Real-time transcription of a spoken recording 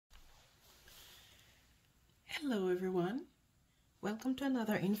Hello everyone, welcome to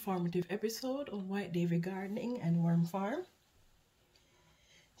another informative episode on White Davy Gardening and Worm Farm.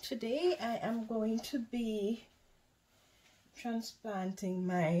 Today I am going to be transplanting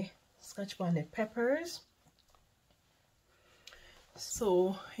my Scotch bonnet peppers.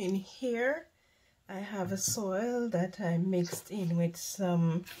 So in here I have a soil that I mixed in with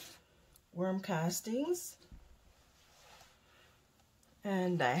some worm castings,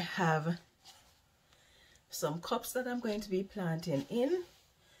 and I have some cups that I'm going to be planting in.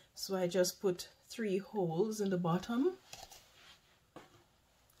 So I just put 3 holes in the bottom,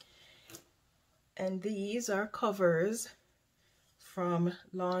 and these are covers from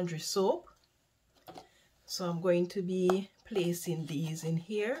laundry soap. So I'm going to be placing these in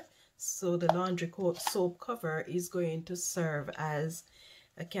here. So the laundry soap cover is going to serve as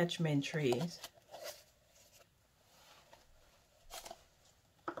a catchment tray.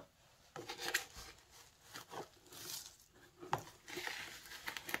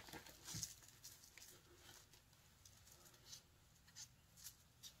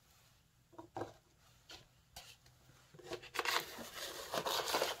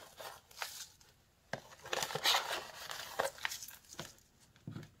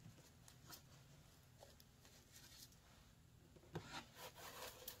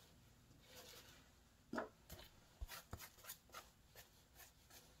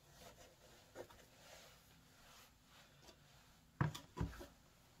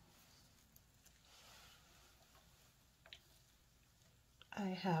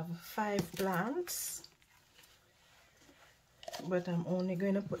 I have 5 plants, but I'm only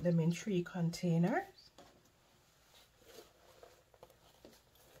going to put them in 3 containers.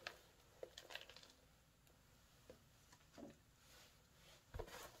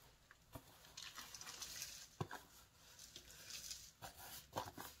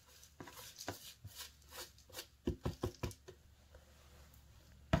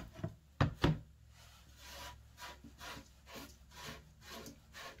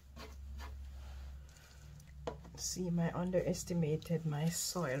 See, I underestimated my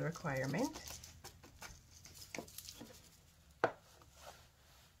soil requirement.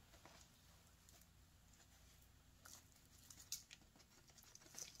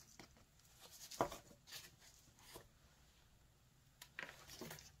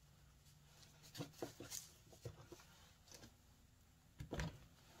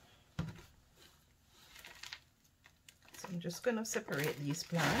 So I'm just going to separate these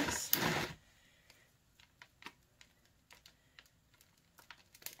plants.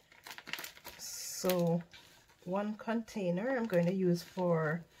 So 1 container I'm going to use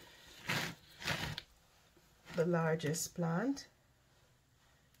for the largest plant.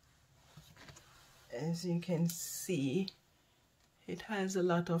 As you can see, it has a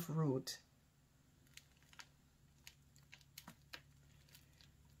lot of root.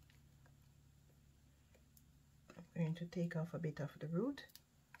 I'm going to take off a bit of the root.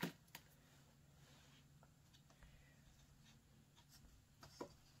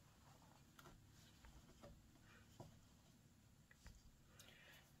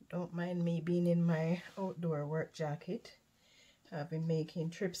 Don't mind me being in my outdoor work jacket. I've been making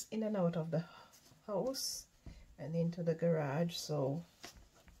trips in and out of the house and into the garage, so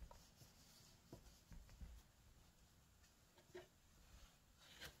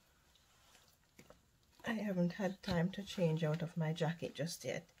I haven't had time to change out of my jacket just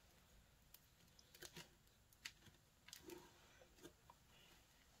yet.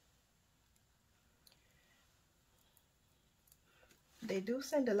 They do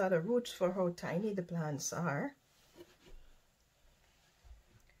send a lot of roots for how tiny the plants are.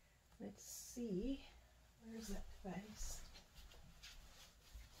 Let's see, where's that vase?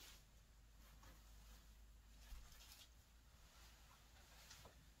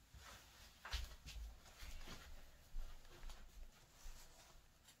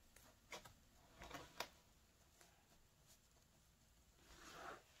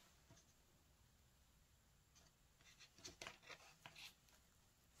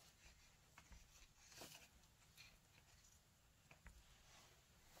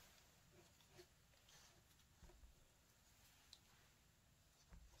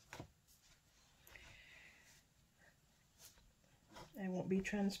 I won't be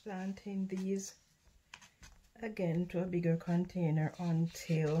transplanting these again to a bigger container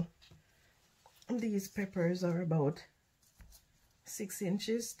until these peppers are about 6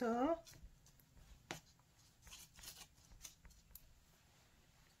 inches tall.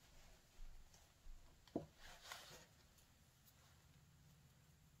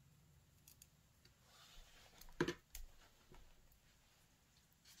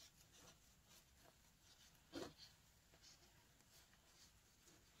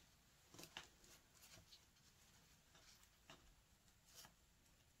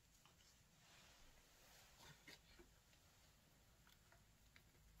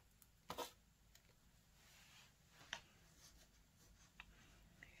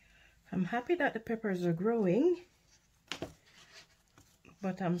 I'm happy that the peppers are growing,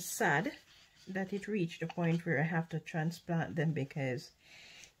 but I'm sad that it reached a point where I have to transplant them, because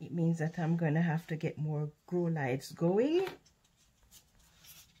it means that I'm going to have to get more grow lights going.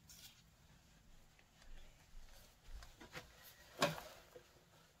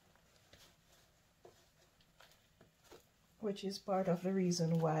 Which is part of the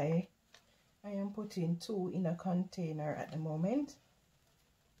reason why I am putting 2 in a container at the moment.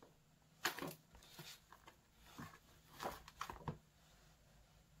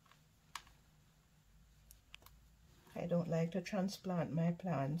 I don't like to transplant my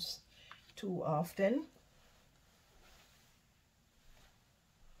plants too often.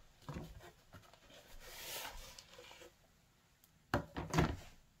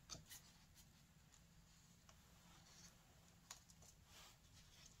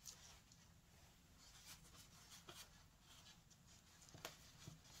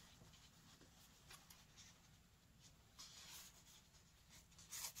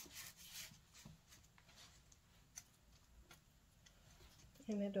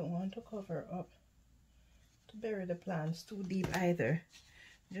 And I don't want to cover up to bury the plants too deep either,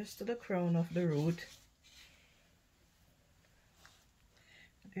 just to the crown of the root.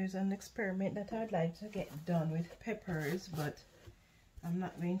 There's an experiment that I'd like to get done with peppers, but I'm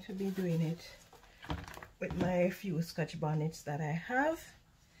not going to be doing it with my few Scotch bonnets that I have,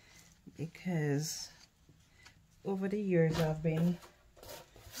 because over the years I've been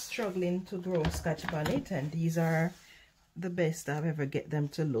struggling to grow Scotch bonnet, and these are the best I've ever get them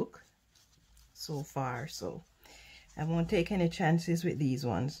to look so far, so I won't take any chances with these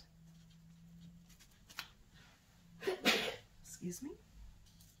ones. Excuse me.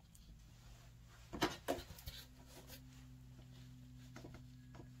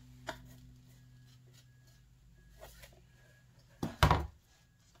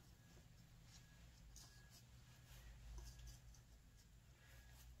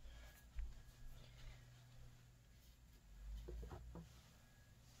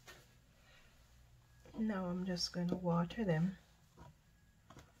 Now I'm just going to water them.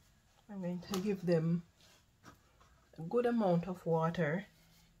 I'm going to give them a good amount of water.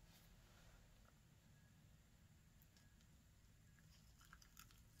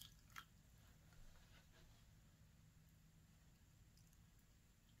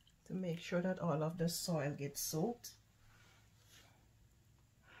 To make sure that all of the soil gets soaked.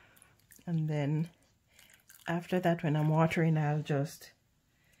 And then after that, when I'm watering, I'll just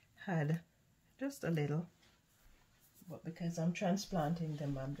add just a little, but because I'm transplanting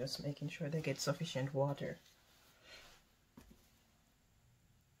them, I'm just making sure they get sufficient water.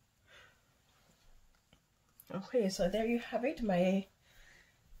 Okay, so there you have it. My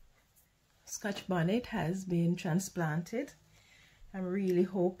Scotch bonnet has been transplanted. I'm really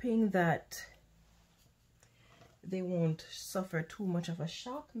hoping that they won't suffer too much of a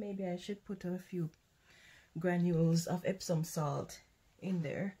shock. Maybe I should put a few granules of Epsom salt in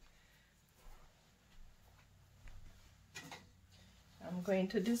there. I'm going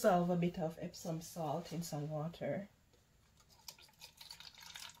to dissolve a bit of Epsom salt in some water.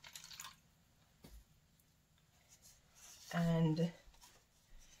 And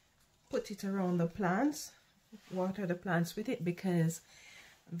put it around the plants, water the plants with it, because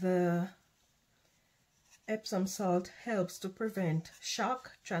the Epsom salt helps to prevent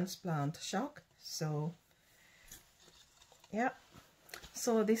shock, transplant shock. So yeah,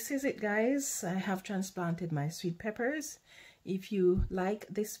 so this is it, guys. I have transplanted my sweet peppers. If you like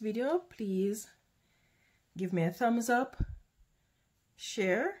this video, please give me a thumbs up,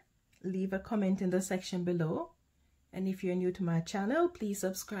 share, leave a comment in the section below. And if you're new to my channel, please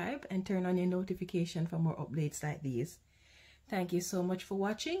subscribe and turn on your notification for more updates like these. Thank you so much for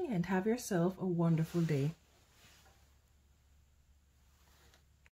watching, and have yourself a wonderful day.